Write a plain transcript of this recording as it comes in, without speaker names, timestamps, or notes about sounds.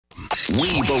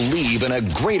We believe in a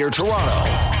greater Toronto.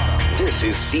 This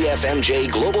is CFMJ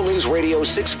Global News Radio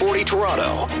 640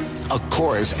 Toronto, a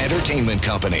Corus entertainment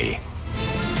company.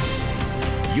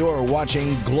 You're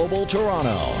watching Global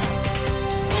Toronto.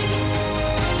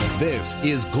 This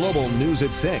is Global News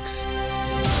at 6.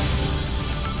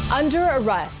 Under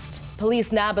arrest,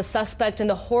 police nab a suspect in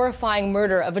the horrifying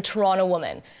murder of a Toronto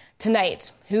woman.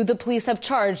 Tonight, who the police have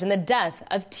charged in the death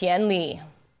of Tien Lee.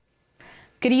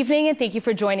 Good evening and thank you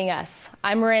for joining us.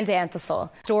 I'm Miranda Anthesol.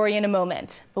 Story in a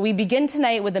moment, but we begin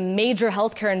tonight with a major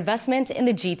healthcare investment in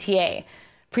the GTA.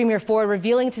 Premier Ford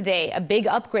revealing today a big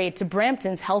upgrade to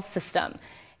Brampton's health system.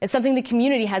 It's something the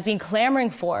community has been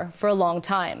clamoring for a long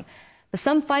time. But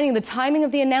some finding the timing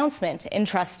of the announcement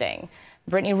interesting.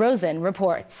 Brittany Rosen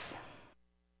reports.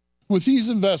 With these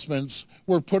investments,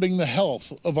 we're putting the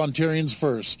health of Ontarians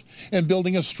first and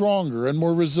building a stronger and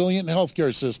more resilient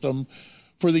healthcare system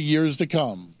for the years to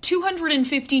come.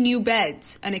 250 new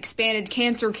beds, an expanded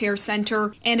cancer care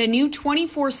center, and a new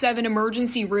 24/7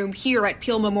 emergency room here at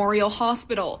Peel Memorial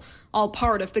Hospital, all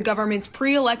part of the government's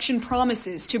pre-election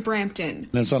promises to Brampton.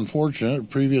 And it's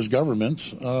unfortunate previous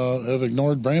governments have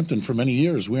ignored Brampton for many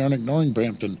years. We aren't ignoring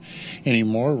Brampton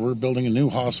anymore. We're building a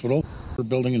new hospital. We're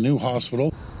building a new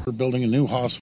hospital. We're building a new hospital.